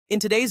In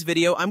today's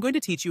video, I'm going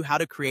to teach you how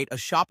to create a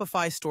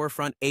Shopify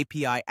Storefront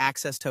API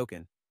access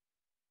token.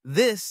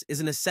 This is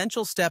an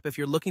essential step if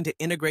you're looking to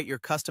integrate your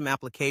custom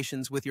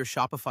applications with your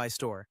Shopify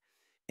store,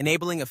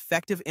 enabling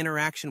effective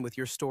interaction with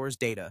your store's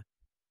data.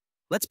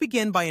 Let's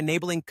begin by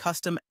enabling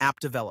custom app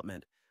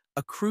development,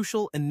 a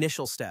crucial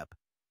initial step.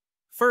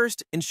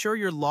 First, ensure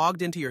you're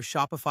logged into your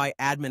Shopify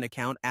admin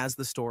account as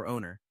the store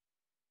owner.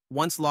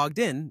 Once logged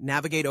in,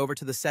 navigate over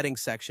to the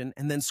Settings section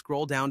and then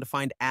scroll down to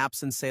find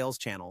Apps and Sales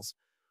Channels.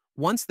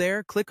 Once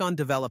there, click on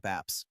Develop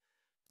Apps.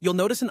 You'll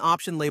notice an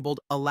option labeled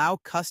Allow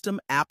Custom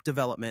App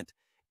Development,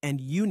 and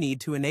you need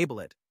to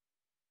enable it.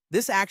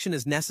 This action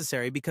is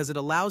necessary because it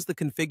allows the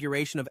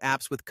configuration of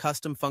apps with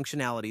custom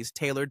functionalities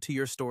tailored to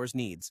your store's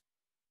needs.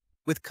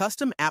 With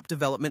custom app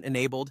development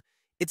enabled,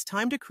 it's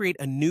time to create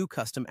a new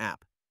custom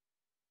app.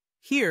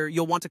 Here,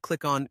 you'll want to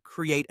click on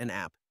Create an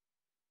App.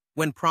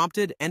 When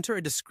prompted, enter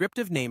a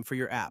descriptive name for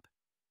your app.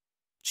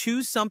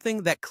 Choose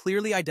something that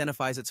clearly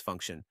identifies its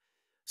function,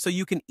 so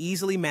you can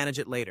easily manage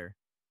it later,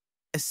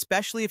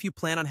 especially if you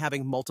plan on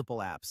having multiple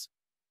apps.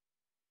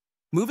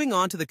 Moving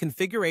on to the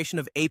configuration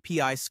of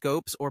API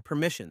scopes or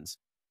permissions.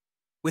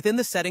 Within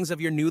the settings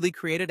of your newly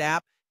created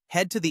app,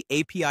 head to the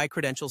API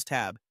Credentials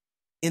tab.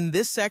 In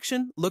this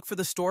section, look for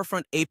the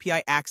Storefront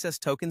API Access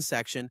Token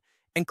section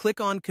and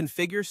click on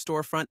Configure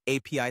Storefront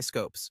API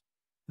Scopes.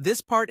 This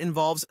part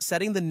involves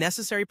setting the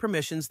necessary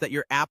permissions that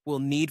your app will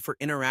need for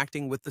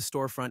interacting with the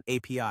Storefront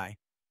API.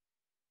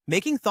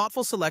 Making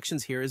thoughtful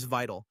selections here is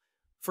vital.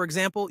 For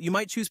example, you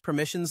might choose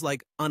permissions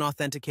like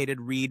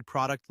unauthenticated read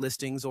product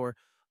listings or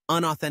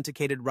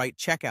unauthenticated write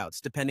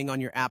checkouts, depending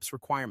on your app's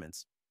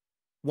requirements.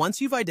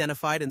 Once you've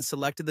identified and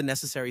selected the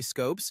necessary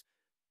scopes,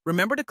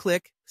 remember to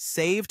click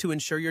Save to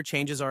ensure your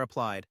changes are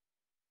applied.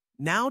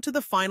 Now to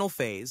the final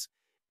phase,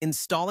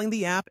 installing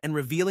the app and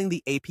revealing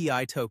the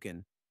API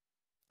token.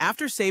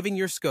 After saving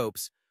your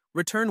scopes,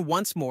 return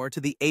once more to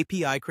the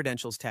API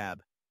Credentials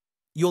tab.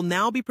 You'll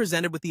now be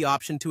presented with the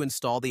option to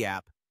install the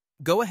app.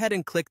 Go ahead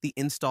and click the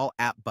Install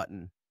App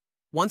button.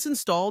 Once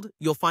installed,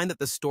 you'll find that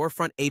the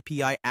Storefront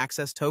API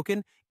Access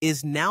Token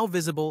is now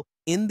visible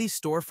in the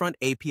Storefront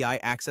API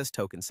Access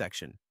Token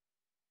section.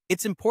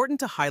 It's important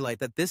to highlight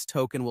that this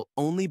token will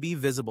only be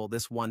visible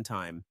this one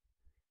time.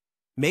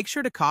 Make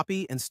sure to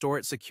copy and store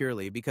it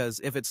securely because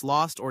if it's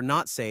lost or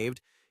not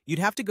saved, you'd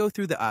have to go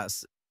through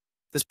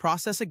this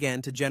process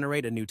again to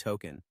generate a new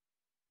token.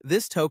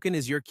 This token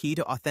is your key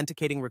to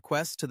authenticating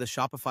requests to the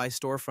Shopify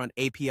Storefront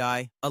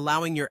API,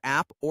 allowing your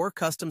app or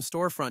custom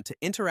storefront to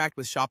interact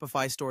with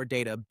Shopify store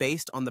data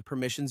based on the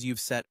permissions you've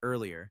set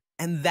earlier.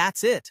 And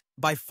that's it!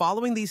 By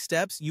following these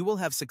steps, you will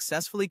have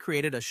successfully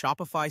created a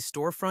Shopify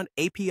Storefront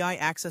API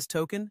access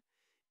token,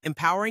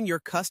 empowering your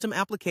custom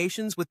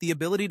applications with the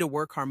ability to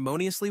work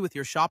harmoniously with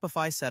your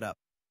Shopify setup.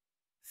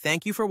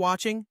 Thank you for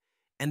watching,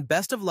 and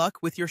best of luck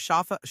with your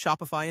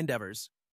Shopify endeavors.